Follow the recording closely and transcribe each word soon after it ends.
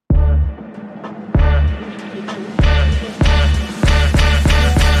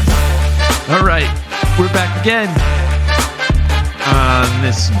right, we're back again on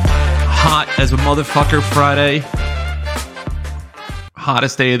this hot as a motherfucker Friday.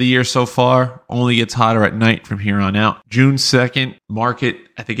 Hottest day of the year so far. Only gets hotter at night from here on out. June 2nd, market,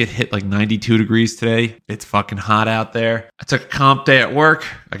 I think it hit like 92 degrees today. It's fucking hot out there. I took a comp day at work.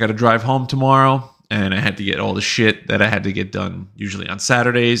 I got to drive home tomorrow. And I had to get all the shit that I had to get done usually on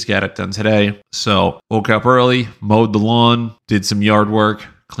Saturdays. Got it done today. So woke up early, mowed the lawn, did some yard work,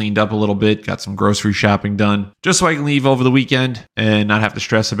 cleaned up a little bit, got some grocery shopping done, just so I can leave over the weekend and not have to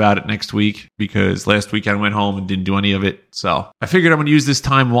stress about it next week, because last week I went home and didn't do any of it. So I figured I'm going to use this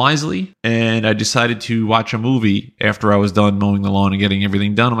time wisely, and I decided to watch a movie after I was done mowing the lawn and getting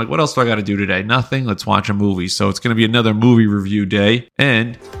everything done. I'm like, what else do I got to do today? Nothing. Let's watch a movie. So it's going to be another movie review day.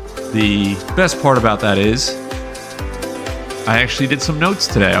 And the best part about that is I actually did some notes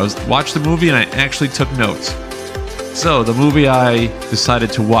today. I watched the movie and I actually took notes. So the movie I decided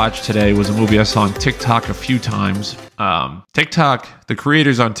to watch today was a movie I saw on TikTok a few times. TikTok, the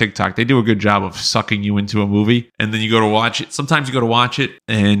creators on TikTok, they do a good job of sucking you into a movie, and then you go to watch it. Sometimes you go to watch it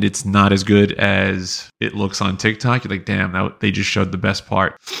and it's not as good as it looks on TikTok. You're like, damn, they just showed the best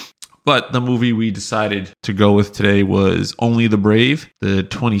part. But the movie we decided to go with today was Only the Brave, the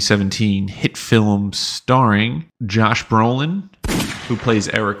 2017 hit film starring Josh Brolin, who plays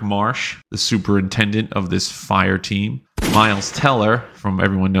Eric Marsh, the superintendent of this fire team. Miles Teller,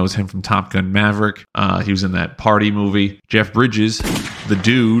 everyone knows him from Top Gun Maverick. He was in that party movie. Jeff Bridges, the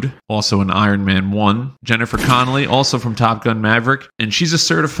dude, also in Iron Man 1. Jennifer Connelly, also from Top Gun Maverick. And she's a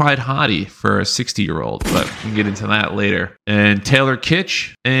certified hottie for a 60-year-old, but we can get into that later. And Taylor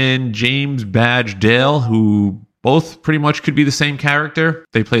Kitsch and James Badge Dale, who both pretty much could be the same character.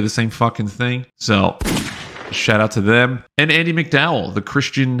 They play the same fucking thing. So shout out to them. And Andie MacDowell, the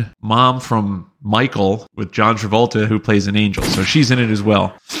Christian mom from Michael with John Travolta, who plays an angel. So she's in it as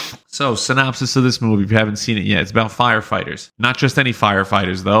well. So, synopsis of this movie, if you haven't seen it yet, it's about firefighters. Not just any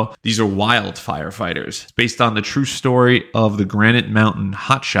firefighters, though. These are wild firefighters. It's based on the true story of the Granite Mountain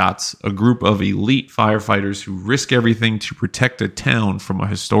Hotshots, a group of elite firefighters who risk everything to protect a town from a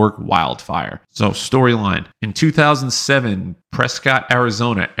historic wildfire. So, storyline. In 2007, Prescott,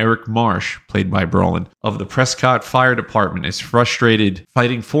 Arizona, Eric Marsh, played by Brolin, of the Prescott Fire Department, is frustrated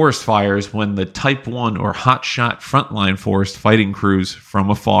fighting forest fires when the Type 1 or hotshot frontline forest fighting crews from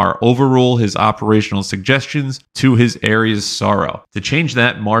afar overrule his operational suggestions, to his area's sorrow. To change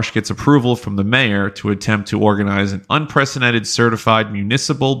that, Marsh gets approval from the mayor to attempt to organize an unprecedented certified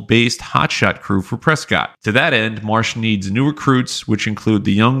municipal-based hotshot crew for Prescott. To that end, Marsh needs new recruits, which include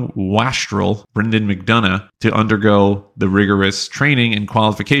the young wastrel Brendan McDonough, to undergo the rigorous training and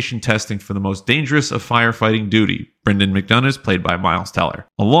qualification testing for the most dangerous of firefighting duty. Brendan McDonough is played by Miles Teller.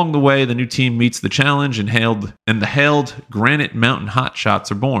 Along the way, the new team meets the challenge and the hailed Granite Mountain Hotshots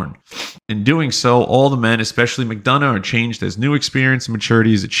are born. In doing so, all the men, especially McDonough, are changed as new experience and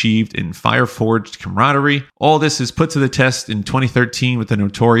maturity is achieved in fire-forged camaraderie. All this is put to the test in 2013 with the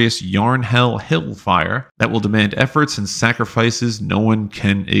notorious Yarnell Hill fire that will demand efforts and sacrifices no one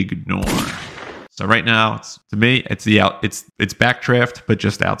can ignore. So right now, it's backdraft, but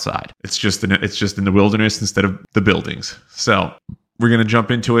just outside. It's just in the wilderness instead of the buildings. So we're going to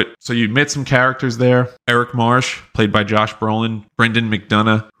jump into it. So you met some characters there. Eric Marsh, played by Josh Brolin. Brendan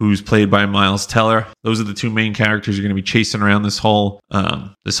McDonough, who's played by Miles Teller. Those are the two main characters you're going to be chasing around this whole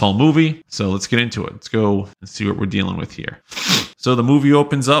movie. So let's get into it. Let's go and see what we're dealing with here. So the movie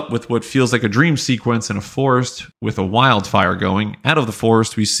opens up with what feels like a dream sequence in a forest with a wildfire going. Out of the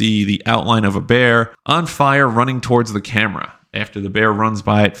forest, we see the outline of a bear on fire running towards the camera. After the bear runs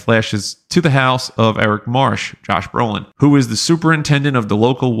by, it flashes to the house of Eric Marsh, Josh Brolin, who is the superintendent of the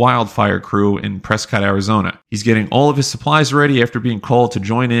local wildfire crew in Prescott, Arizona. He's getting all of his supplies ready after being called to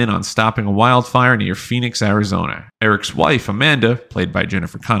join in on stopping a wildfire near Phoenix, Arizona. Eric's wife, Amanda, played by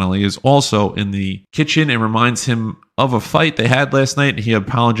Jennifer Connelly, is also in the kitchen and reminds him of a fight they had last night, and he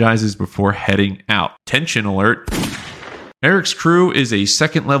apologizes before heading out. Tension alert. Eric's crew is a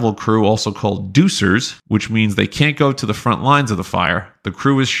second-level crew, also called deucers, which means they can't go to the front lines of the fire. The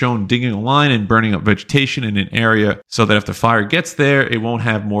crew is shown digging a line and burning up vegetation in an area so that if the fire gets there, it won't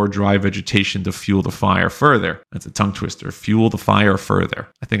have more dry vegetation to fuel the fire further. That's a tongue twister. Fuel the fire further.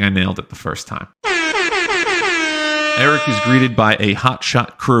 I think I nailed it the first time. Eric is greeted by a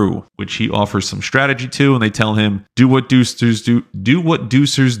hotshot crew, which he offers some strategy to, and they tell him, do what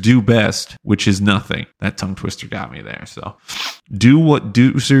deucers do best, which is nothing. That tongue twister got me there. So, do what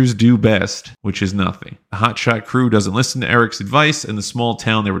deucers do best, which is nothing. The hotshot crew doesn't listen to Eric's advice, and the small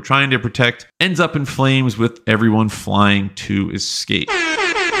town they were trying to protect ends up in flames with everyone flying to escape.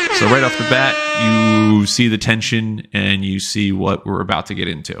 So right off the bat, you see the tension and you see what we're about to get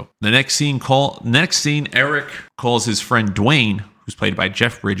into. The next scene, Eric calls his friend Dwayne, who's played by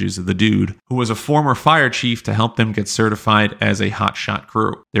Jeff Bridges, the dude, who was a former fire chief, to help them get certified as a hotshot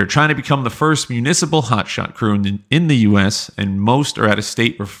crew. They're trying to become the first municipal hotshot crew in the U.S., and most are at a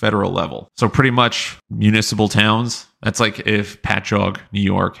state or federal level. So pretty much municipal towns. That's like if Patchogue, New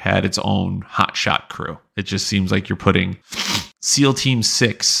York, had its own hotshot crew. It just seems like you're putting SEAL Team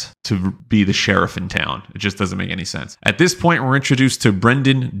 6 to be the sheriff in town. It just doesn't make any sense. At this point, we're introduced to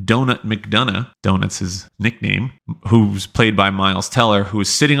Brendan Donut McDonough, Donut's his nickname, who's played by Miles Teller, who is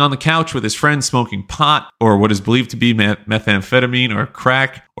sitting on the couch with his friend smoking pot, or what is believed to be methamphetamine or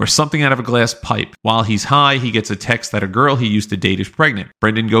crack, or something out of a glass pipe. While he's high, he gets a text that a girl he used to date is pregnant.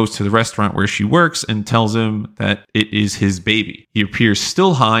 Brendan goes to the restaurant where she works and tells him that it is his baby. He appears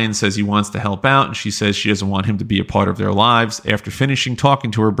still high and says he wants to help out, and she says she doesn't want him to be a part of their lives. After finishing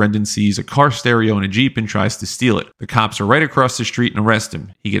talking to her, Brendan sees a car stereo in a Jeep and tries to steal it. The cops are right across the street and arrest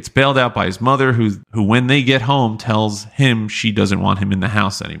him. He gets bailed out by his mother, who when they get home, tells him she doesn't want him in the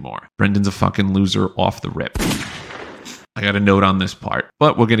house anymore. Brendan's a fucking loser off the rip. I got a note on this part,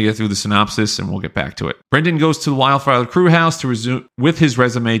 but we're going to get through the synopsis and we'll get back to it. Brendan goes to the Wildfire crew house to resume with his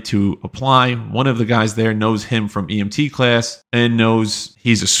resume to apply. One of the guys there knows him from EMT class and knows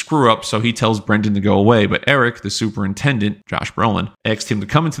he's a screw up, so he tells Brendan to go away. But Eric, the superintendent, Josh Brolin, asked him to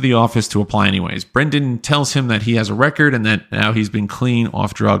come into the office to apply anyways. Brendan tells him that he has a record and that now he's been clean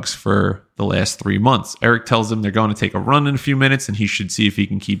off drugs for the last 3 months. Eric tells him they're going to take a run in a few minutes and he should see if he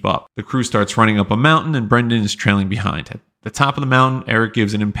can keep up. The crew starts running up a mountain and Brendan is trailing behind. At the top of the mountain, Eric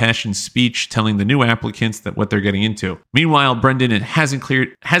gives an impassioned speech telling the new applicants that what they're getting into. Meanwhile, Brendan hasn't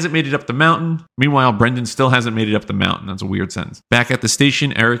made it up the mountain. Meanwhile, Brendan still hasn't made it up the mountain. That's a weird sentence. Back at the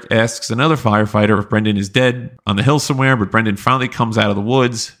station, Eric asks another firefighter if Brendan is dead on the hill somewhere, but Brendan finally comes out of the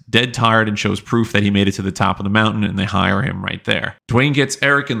woods, dead tired, and shows proof that he made it to the top of the mountain, and they hire him right there. Dwayne gets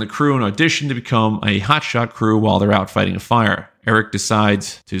Eric and the crew an audition to become a hotshot crew while they're out fighting a fire. Eric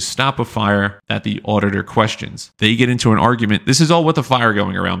decides to stop a fire that the auditor questions. They get into an argument. This is all with the fire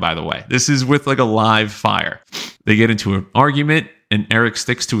going around, by the way. This is with like a live fire. They get into an argument and Eric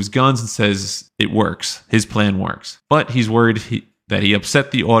sticks to his guns and says it works. His plan works. But he's worried that he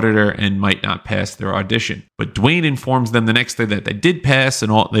upset the auditor and might not pass their audition. But Dwayne informs them the next day that they did pass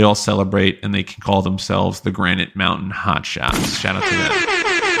and they all celebrate and they can call themselves the Granite Mountain Hotshots. Shout out to them.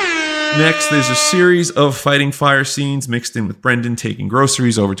 Next, there's a series of fighting fire scenes mixed in with Brendan taking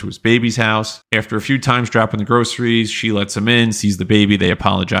groceries over to his baby's house. After a few times dropping the groceries, she lets him in, sees the baby. They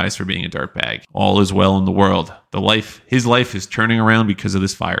apologize for being a dirtbag. All is well in the world. His life is turning around because of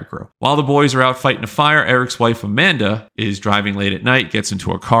this fire crew. While the boys are out fighting a fire, Eric's wife Amanda is driving late at night, gets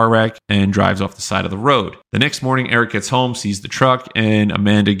into a car wreck, and drives off the side of the road. The next morning, Eric gets home, sees the truck, and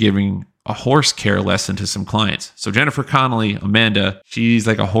Amanda giving a horse care lesson to some clients. So Jennifer Connelly, Amanda, she's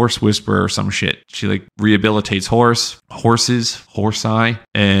like a horse whisperer or some shit. She like rehabilitates horsi,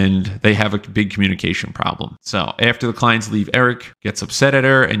 and they have a big communication problem. So after the clients leave, Eric gets upset at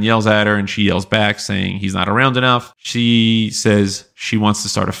her and yells at her, and she yells back saying he's not around enough. She says she wants to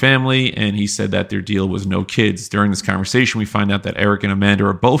start a family, and he said that their deal was no kids. During this conversation, we find out that Eric and Amanda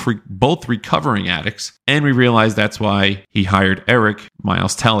are both recovering addicts, and we realize that's why he hired Eric,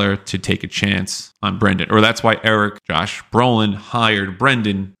 Miles Teller, to take a chance on Brendan. Or that's why Eric, Josh Brolin, hired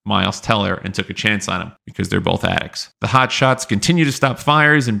Brendan, Miles Teller, and took a chance on him, because they're both addicts. The hotshots continue to stop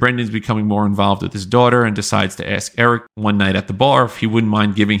fires, and Brendan's becoming more involved with his daughter and decides to ask Eric one night at the bar if he wouldn't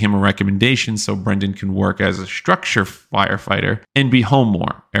mind giving him a recommendation so Brendan can work as a structure firefighter and be home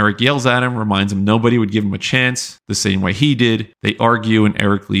more. Eric yells at him, reminds him nobody would give him a chance, the same way he did. They argue, and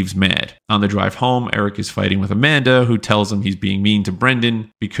Eric leaves mad. On the drive home, Eric is fighting with Amanda, who tells him he's being mean to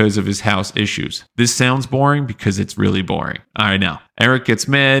Brendan because of his house issues. This sounds boring because it's really boring. I know. Eric gets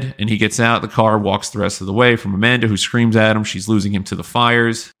mad and he gets out of the car, walks the rest of the way from Amanda, who screams at him she's losing him to the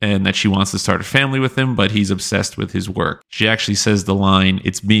fires and that she wants to start a family with him, but he's obsessed with his work. She actually says the line,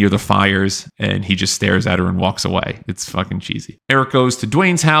 "It's me or the fires," and he just stares at her and walks away. It's fucking cheesy. Eric goes to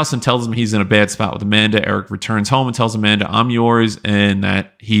Dwayne's house and tells him he's in a bad spot with Amanda. Eric returns home and tells Amanda, "I'm yours," and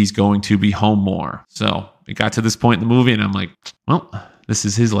that he's going to be home more. So it got to this point in the movie and I'm like, well, this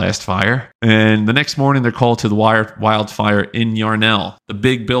is his last fire. And the next morning, they're called to the wildfire in Yarnell. The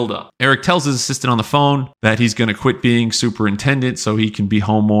big buildup. Eric tells his assistant on the phone that he's going to quit being superintendent so he can be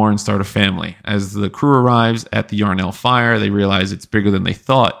home more and start a family. As the crew arrives at the Yarnell fire, they realize it's bigger than they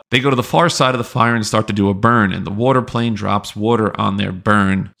thought. They go to the far side of the fire and start to do a burn, and the water plane drops water on their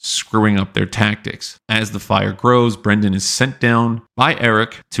burn, screwing up their tactics. As the fire grows, Brendan is sent down by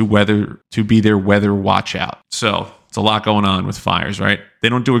Eric to be their weather watch out. So it's a lot going on with fires, right? They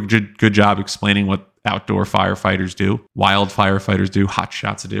don't do a good job explaining what outdoor firefighters do, wild firefighters do, hot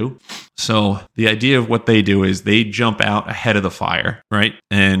shots do. So the idea of what they do is they jump out ahead of the fire, right?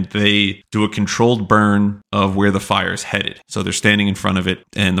 And they do a controlled burn of where the fire is headed. So they're standing in front of it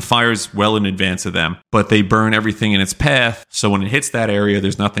and the fire is well in advance of them, but they burn everything in its path. So when it hits that area,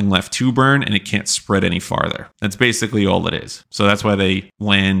 there's nothing left to burn and it can't spread any farther. That's basically all it is. So that's why they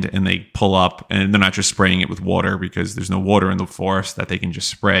land and they pull up, and they're not just spraying it with water because there's no water in the forest that they can just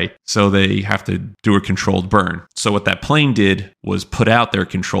spray. So they have to do a controlled burn. So what that plane did was put out their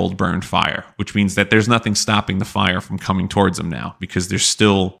controlled burn fire, which means that there's nothing stopping the fire from coming towards them now because there's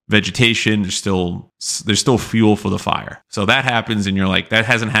still vegetation, there's still fuel for the fire. So that happens and you're like, that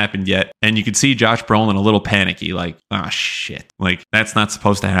hasn't happened yet. And you can see Josh Brolin a little panicky, like, ah, shit, like that's not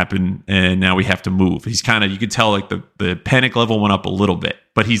supposed to happen. And now we have to move. He's kind of, you could tell like the panic level went up a little bit,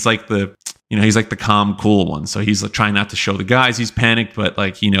 but he's like he's like the calm, cool one. So he's like trying not to show the guys he's panicked, but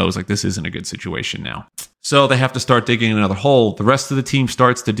like he knows like this isn't a good situation now. So they have to start digging another hole. The rest of the team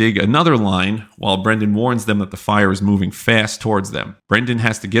starts to dig another line while Brendan warns them that the fire is moving fast towards them. Brendan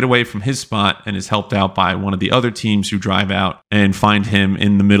has to get away from his spot and is helped out by one of the other teams who drive out and find him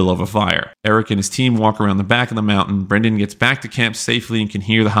in the middle of a fire. Eric and his team walk around the back of the mountain. Brendan gets back to camp safely and can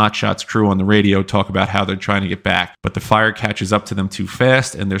hear the Hot Shots crew on the radio talk about how they're trying to get back, but the fire catches up to them too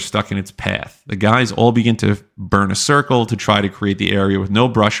fast and they're stuck in its path. The guys all begin to burn a circle to try to create the area with no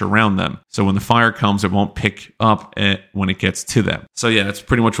brush around them. So when the fire comes, it won't pick up when it gets to them. So yeah, that's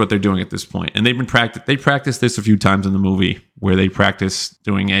pretty much what they're doing at this point. And they practiced this a few times in the movie where they practice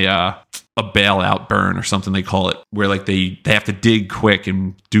doing a bailout burn or something they call it, where like they have to dig quick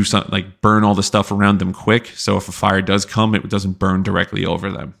and do something like burn all the stuff around them quick. So if a fire does come, it doesn't burn directly over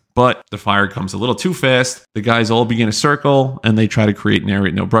them. But the fire comes a little too fast. The guys all begin a circle and they try to create an area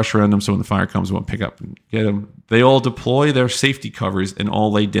with no brush around them. So when the fire comes, it won't pick up and get them. They all deploy their safety covers and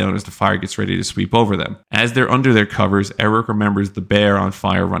all lay down as the fire gets ready to sweep over them. As they're under their covers, Eric remembers the bear on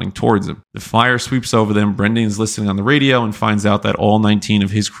fire running towards him. The fire sweeps over them. Brendan is listening on the radio and finds out that all 19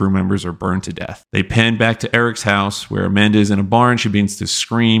 of his crew members are burned to death. They pan back to Eric's house where Amanda is in a barn. She begins to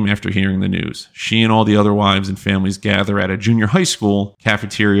scream after hearing the news. She and all the other wives and families gather at a junior high school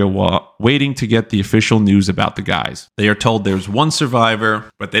cafeteria while waiting to get the official news about the guys. They are told there's one survivor,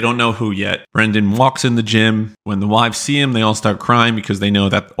 but they don't know who yet. Brendan walks in the gym. When the wives see him, they all start crying because they know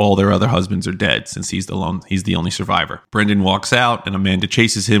that all their other husbands are dead since he's the only survivor. Brendan walks out and Amanda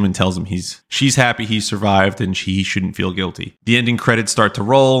chases him and tells him she's happy he survived and he shouldn't feel guilty. The ending credits start to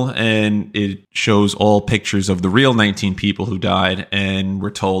roll and it shows all pictures of the real 19 people who died, and we're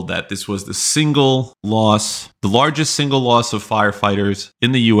told that this was the largest single loss of firefighters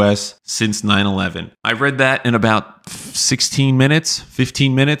in the U.S. since 9/11. I read that in about 15 minutes.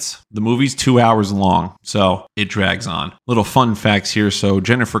 The movie's 2 hours long, so it drags on. Little fun facts here. So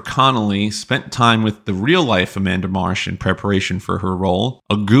Jennifer Connelly spent time with the real-life Amanda Marsh in preparation for her role.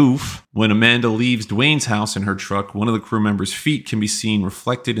 A goof: when Amanda leaves Dwayne's house in her truck, one of the crew members' feet can be seen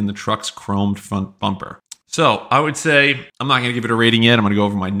reflected in the truck's chromed front bumper. So I would say, I'm not going to give it a rating yet. I'm going to go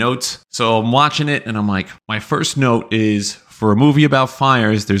over my notes. So I'm watching it and I'm like, my first note is, for a movie about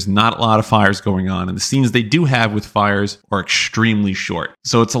fires, there's not a lot of fires going on, and the scenes they do have with fires are extremely short.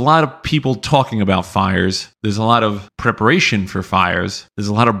 So it's a lot of people talking about fires. There's a lot of preparation for fires. There's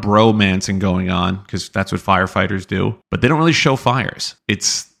a lot of bromancing going on because that's what firefighters do, but they don't really show fires.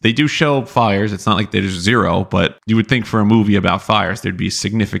 They do show fires. It's not like there's zero, but you would think for a movie about fires, there'd be a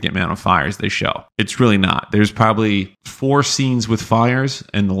significant amount of fires they show. It's really not. There's probably 4 scenes with fires,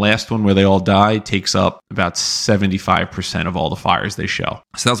 and the last one where they all die takes up about 75% of all the fires they show.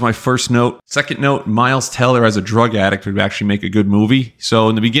 So that was my first note. Second note, Miles Teller as a drug addict would actually make a good movie. So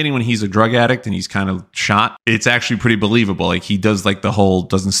in the beginning, when he's a drug addict and he's kind of shot, it's actually pretty believable. Like he does like the whole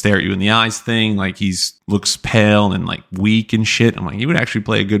doesn't stare at you in the eyes thing. Like looks pale and like weak and shit. I'm like, he would actually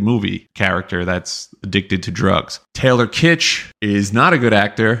play a good movie character that's addicted to drugs. Taylor Kitsch is not a good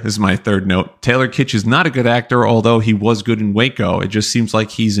actor. This is my third note. Taylor Kitsch is not a good actor, although he was good in Waco. It just seems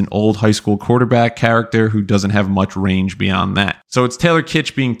like he's an old high school quarterback character who doesn't have much range beyond that. So it's Taylor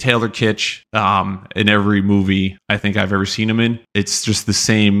Kitsch being Taylor Kitsch in every movie I think I've ever seen him in. It's just the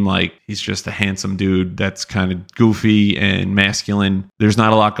same, like he's just a handsome dude that's kind of goofy and masculine. There's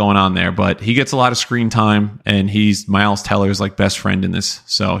not a lot going on there, but he gets a lot of screen time, and he's Miles Teller's like best friend in this.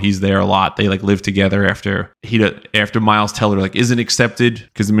 So he's there a lot. They like live together after that after Miles Teller like isn't accepted,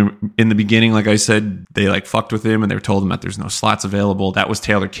 because in the beginning, like I said, they like fucked with him and they told him that there's no slots available. That was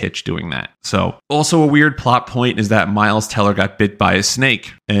Taylor Kitsch doing that. So also a weird plot point is that Miles Teller got bit by a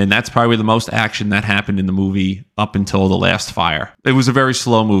snake. And that's probably the most action that happened in the movie up until the last fire. It was a very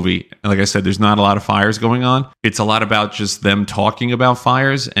slow movie. Like I said, there's not a lot of fires going on. It's a lot about just them talking about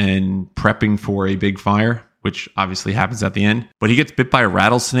fires and prepping for a big fire, which obviously happens at the end. But he gets bit by a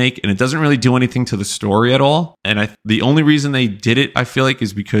rattlesnake, and it doesn't really do anything to the story at all. And the only reason they did it, I feel like,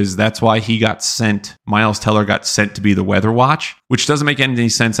 is because that's why Miles Teller got sent to be the weather watch, which doesn't make any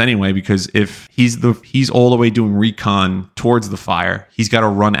sense anyway, because if he's all the way doing recon towards the fire, he's got to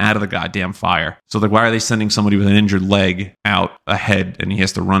run out of the goddamn fire. So like, why are they sending somebody with an injured leg out ahead and he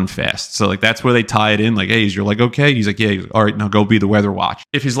has to run fast? So like, that's where they tie it in. Like, hey, is your leg okay? He's like, yeah. All right, now go be the weather watch.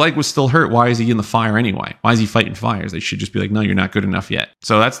 If his leg was still hurt, why is he in the fire anyway? Why is he fighting fires? They should just be like, no, you're not good enough yet.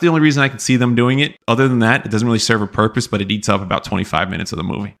 So that's the only reason I can see them doing it. Other than that, it doesn't really serve a purpose, but it eats up about 25 minutes of the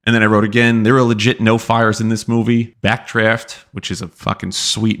movie. And then I wrote again, there were legit no fires in this movie. Backdraft, which is a fucking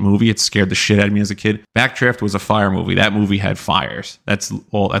sweet movie. It scared the shit out of me as a kid. Backdraft was a fire movie. That movie had fires. That's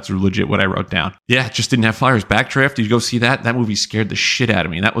legit what I wrote down. Yeah, it just didn't have fires. Backdraft, did you go see that? That movie scared the shit out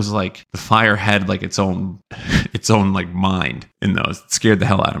of me. That was like, the fire had like its own like mind in those. It scared the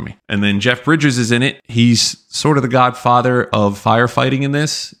hell out of me. And then Jeff Bridges is in it. He's sort of the godfather of firefighting in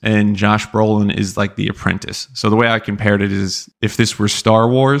this, and Josh Brolin is like the apprentice. So the way I compared it is, if this were Star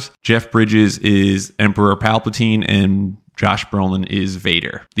Wars, Jeff Bridges is Emperor Palpatine and Josh Brolin is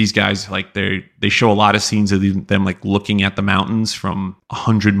Vader. These guys, like, they show a lot of scenes of them like looking at the mountains from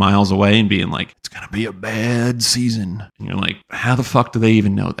 100 miles away and being like, it's gonna be a bad season. And you're like, how the fuck do they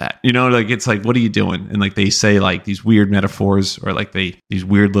even know that? You know, like, it's like, what are you doing? And like, they say like these weird metaphors or like these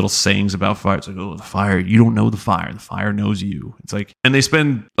weird little sayings about fire. It's like, oh, the fire, you don't know the fire knows you. It's like, and they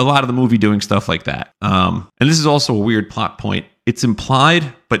spend a lot of the movie doing stuff like that. And this is also a weird plot point. It's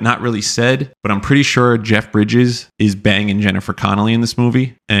implied, but not really said. But I'm pretty sure Jeff Bridges is banging Jennifer Connelly in this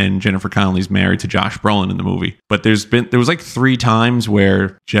movie, and Jennifer Connelly's married to Josh Brolin in the movie. But there was like 3 times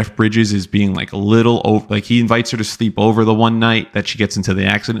where Jeff Bridges is being like a little over, like he invites her to sleep over the one night that she gets into the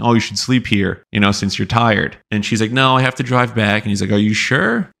accident. Oh, you should sleep here, you know, since you're tired. And she's like, no, I have to drive back. And he's like, are you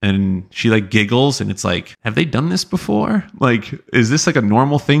sure? And she like giggles, and it's like, have they done this before? Like, is this like a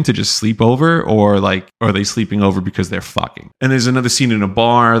normal thing to just sleep over, or like, are they sleeping over because they're fucking? And there's another scene in a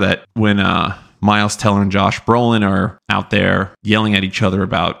bar that when Miles Teller and Josh Brolin are out there yelling at each other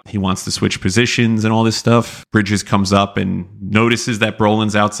about he wants to switch positions and all this stuff, Bridges comes up and notices that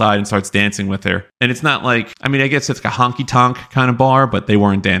Brolin's outside and starts dancing with her. And it's not like, I mean, I guess it's like a honky tonk kind of bar, but they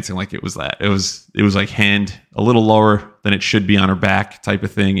weren't dancing like it was that. It was like hand a little lower than it should be on her back type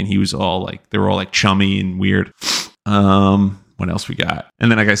of thing. And he was all like, they were all like chummy and weird. What else we got? And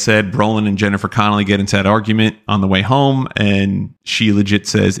then, like I said, Brolin and Jennifer Connelly get into that argument on the way home, and she legit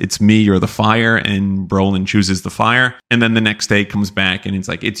says, it's me or the fire, and Brolin chooses the fire. And then the next day comes back and it's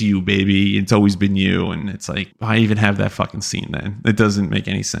like, it's you, baby. It's always been you. And it's like, why even have that fucking scene then? It doesn't make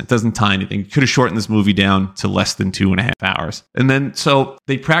any sense. It doesn't tie anything. You could have shortened this movie down to less than 2.5 hours. And then, so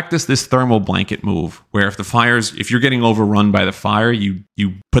they practice this thermal blanket move where if you're getting overrun by the fire, you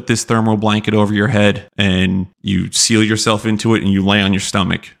put this thermal blanket over your head and you seal yourself into it and you lay on your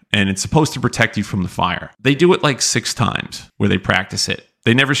stomach, and it's supposed to protect you from the fire. They do it like 6 times where they practice it.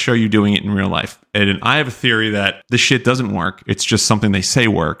 They never show you doing it in real life. And I have a theory that this shit doesn't work. It's just something they say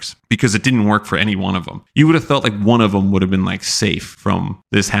works because it didn't work for any one of them. You would have thought like one of them would have been like safe from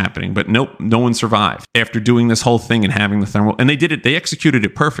this happening, but nope, no one survived after doing this whole thing and having the thermal. And they did it. They executed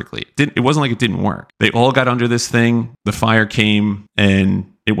it perfectly. It wasn't like it didn't work. They all got under this thing. The fire came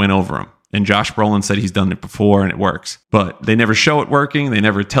and it went over them. And Josh Brolin said he's done it before and it works. But they never show it working. They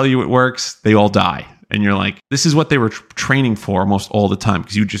never tell you it works. They all die. And you're like, this is what they were training for almost all the time,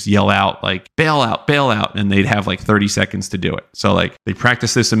 because you just yell out like, bail out, and they'd have like 30 seconds to do it. So like they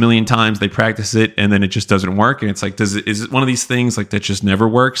practice this a million times, they practice it, and then it just doesn't work. And it's like, is it one of these things like that just never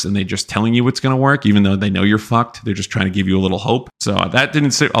works, and they just telling you it's going to work, even though they know you're fucked? They're just trying to give you a little hope. So that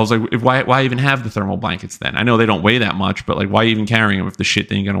didn't sit. I was like, why even have the thermal blankets then? I know they don't weigh that much, but like, why even carrying them if the shit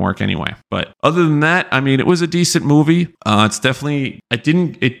ain't going to work anyway? But other than that, I mean, it was a decent movie. It's definitely, it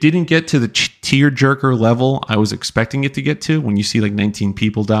didn't get to the tearjerker level I was expecting it to get to when you see like 19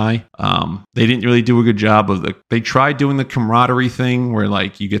 people die. They didn't really do a good job of they tried doing the camaraderie thing where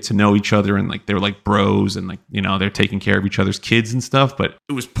like you get to know each other and like they're like bros and like, you know, they're taking care of each other's kids and stuff, but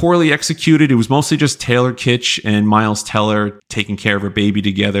it was poorly executed. It was mostly just Taylor Kitsch and Miles Teller taking care of a baby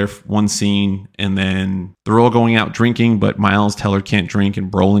together, one scene, and then they're all going out drinking, but Miles Teller can't drink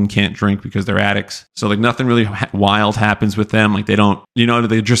and Brolin can't drink because they're addicts. So like nothing really wild happens with them. Like they don't, you know,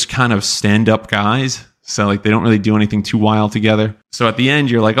 they're just kind of stand-up guys. So like they don't really do anything too wild together. So at the end,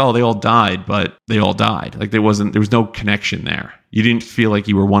 you're like, oh, they all died, but they all died. Like there was no connection there. You didn't feel like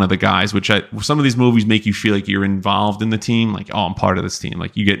you were one of the guys, some of these movies make you feel like you're involved in the team. Like, oh, I'm part of this team.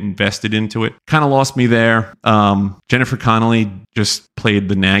 Like you get invested into it. Kind of lost me there. Jennifer Connelly just played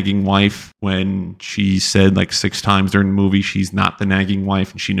the nagging wife when she said like 6 times during the movie she's not the nagging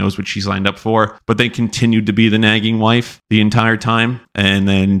wife and she knows what she's lined up for. But they continued to be the nagging wife the entire time. And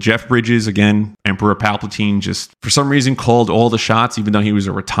then Jeff Bridges, again, Emperor Palpatine, just for some reason called all the shots, even though he was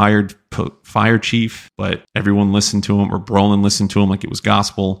a retired fire chief, but everyone listened to him, or Brolin listened to him like it was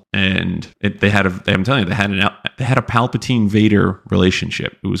gospel. And I'm telling you, they had a Palpatine Vader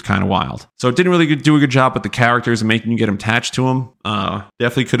relationship. It was kind of wild. So it didn't really do a good job with the characters and making you get attached to them.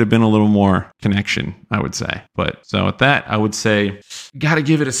 Definitely could have been a little more connection, I would say. But so with that, I would say got to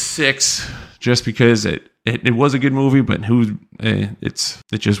give it a 6, just because it was a good movie, but it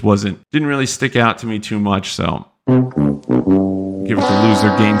just didn't really stick out to me too much. So give it the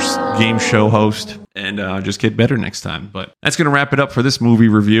loser game show host, and just get better next time. But that's going to wrap it up for this movie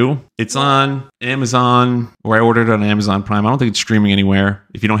review. It's on Amazon, or I ordered it on Amazon Prime. I don't think it's streaming anywhere.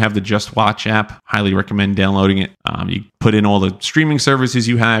 If you don't have the Just Watch app, highly recommend downloading it. You put in all the streaming services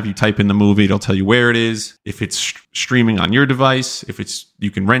you have, you type in the movie, it'll tell you where it is, if it's streaming on your device, you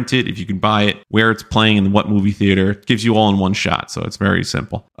can rent it, if you can buy it, where it's playing, and what movie theater. It gives you all in one shot, so it's very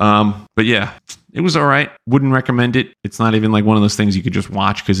simple. But yeah, it was all right. Wouldn't recommend it. It's not even like one of those things you could just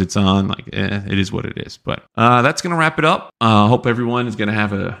watch because it's on. Like, it is what it is. But that's going to wrap it up. Hope everyone is going to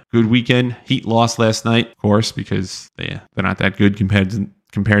have a good weekend. Heat lost last night, of course, because they're not that good compared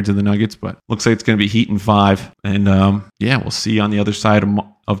to the Nuggets. But looks like it's going to be Heat in 5. And yeah, we'll see you on the other side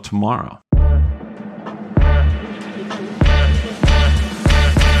of tomorrow.